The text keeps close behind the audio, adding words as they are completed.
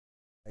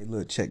Hey,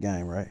 look, check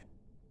game, right?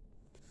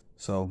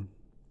 So,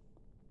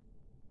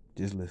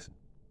 just listen.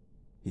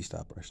 He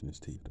stopped brushing his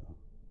teeth, though.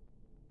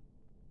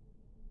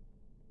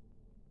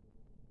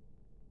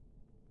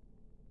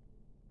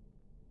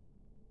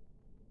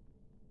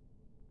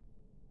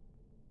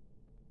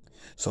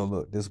 So,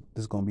 look, this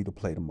gonna be the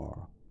play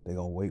tomorrow. They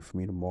gonna wait for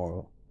me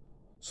tomorrow.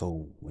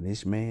 So, when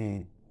this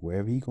man,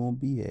 wherever he gonna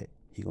be at,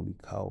 he gonna be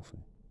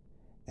coughing.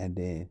 And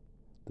then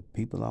the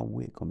people I'm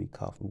with gonna be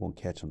coughing. We're gonna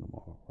catch him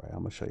tomorrow, right? I'm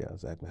gonna show y'all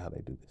exactly how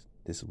they do this.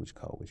 This is what you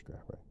call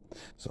witchcraft, right?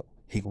 So,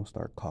 he gonna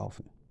start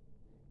coughing.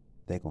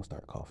 They gonna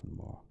start coughing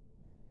tomorrow.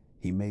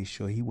 He made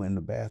sure he went in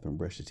the bathroom,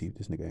 brushed his teeth.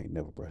 This nigga ain't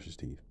never brushed his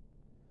teeth.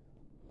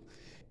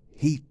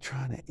 He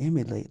trying to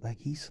emulate like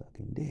he's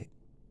sucking dick.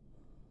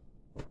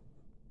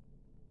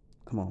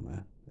 Come on,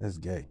 man. That's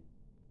gay.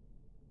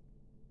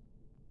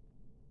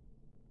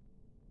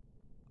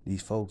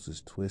 These folks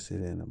is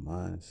twisted in a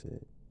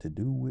mindset to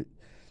do with,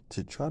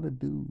 to try to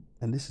do,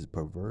 and this is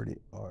perverted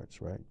arts,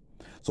 right?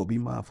 So be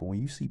mindful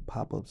when you see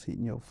pop-ups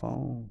hitting your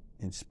phone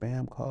and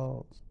spam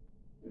calls.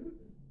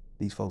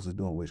 These folks are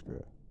doing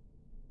witchcraft.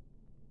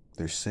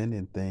 They're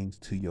sending things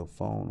to your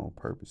phone on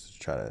purpose to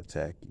try to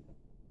attack you.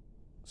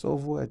 So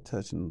avoid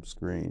touching them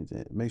screens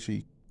and make sure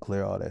you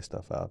clear all that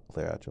stuff out.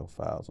 Clear out your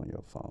files on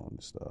your phone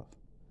and stuff.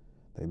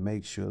 They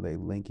make sure they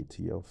link it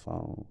to your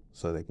phone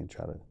so they can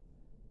try to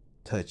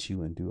touch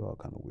you and do all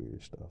kind of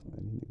weird stuff,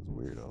 man. These niggas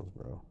weirdos,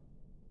 bro.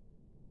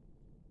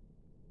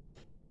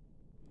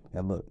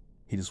 And look,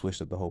 he just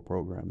switched up the whole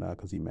program now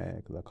because he mad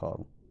because I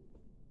called him.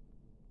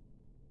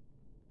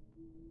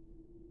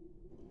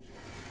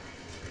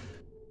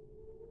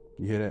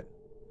 You hear that?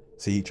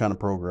 See, he trying to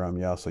program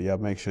y'all, so y'all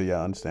make sure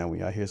y'all understand when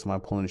y'all hear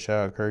somebody pulling the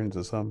shower curtains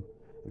or something,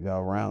 if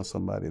y'all around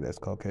somebody that's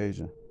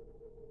Caucasian,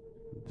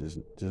 just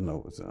know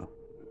what's up.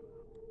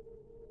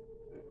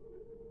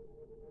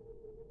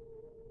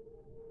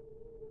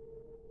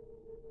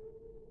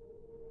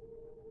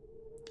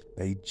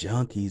 They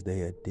junkies,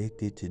 they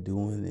addicted to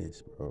doing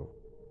this, bro.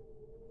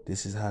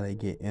 This is how they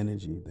get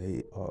energy.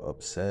 They are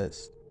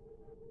obsessed.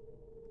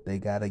 They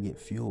gotta get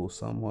fuel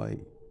some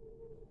way.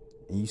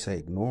 And you say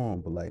ignore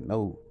them, but like,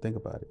 no, think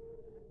about it.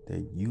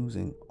 They're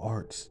using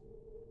arts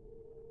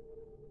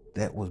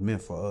that was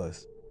meant for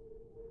us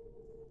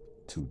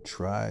to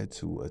try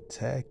to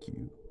attack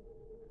you.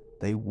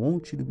 They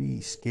want you to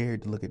be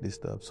scared to look at this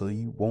stuff so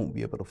you won't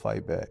be able to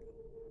fight back.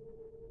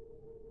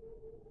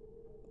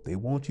 They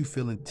want you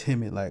feeling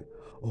timid, like,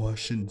 oh, I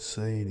shouldn't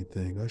say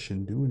anything, I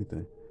shouldn't do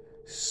anything,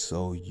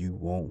 so you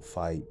won't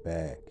fight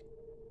back.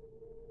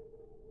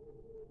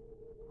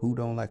 Who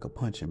don't like a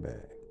punching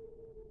bag?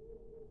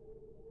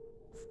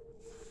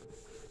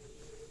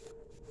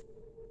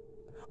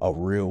 A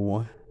real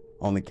one.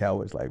 Only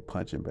cowards like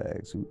punching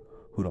bags who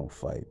don't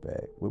fight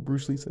back. What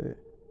Bruce Lee said,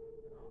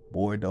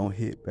 boy, don't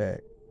hit back.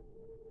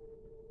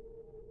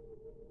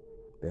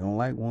 They don't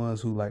like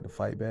ones who like to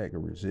fight back or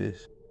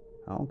resist.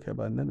 I don't care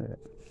about none of that.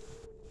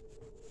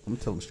 I'm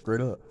gonna tell them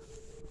straight up.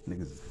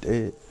 Niggas is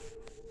dead.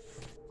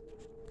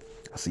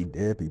 I see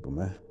dead people,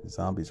 man.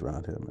 Zombies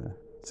around here, man.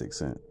 6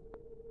 Cent.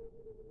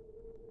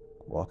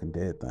 Walking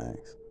dead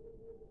things.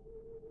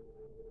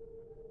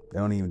 They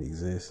don't even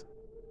exist.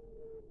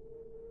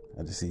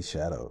 I just see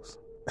shadows.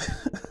 I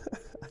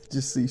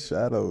just see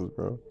shadows,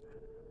 bro.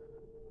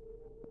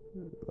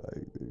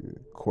 Like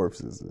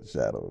corpses and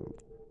shadows.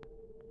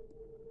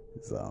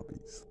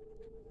 Zombies.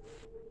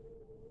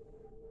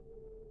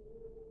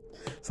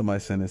 Somebody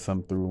sending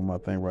something through my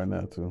thing right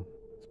now too.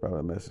 It's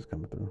probably a message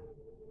coming through.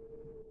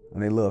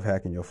 And they love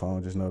hacking your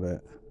phone, just know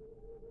that.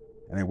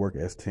 And they work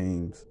as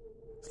teams.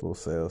 It's little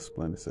cells,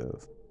 splinter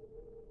cells.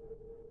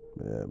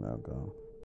 Yeah, man, I'm gone.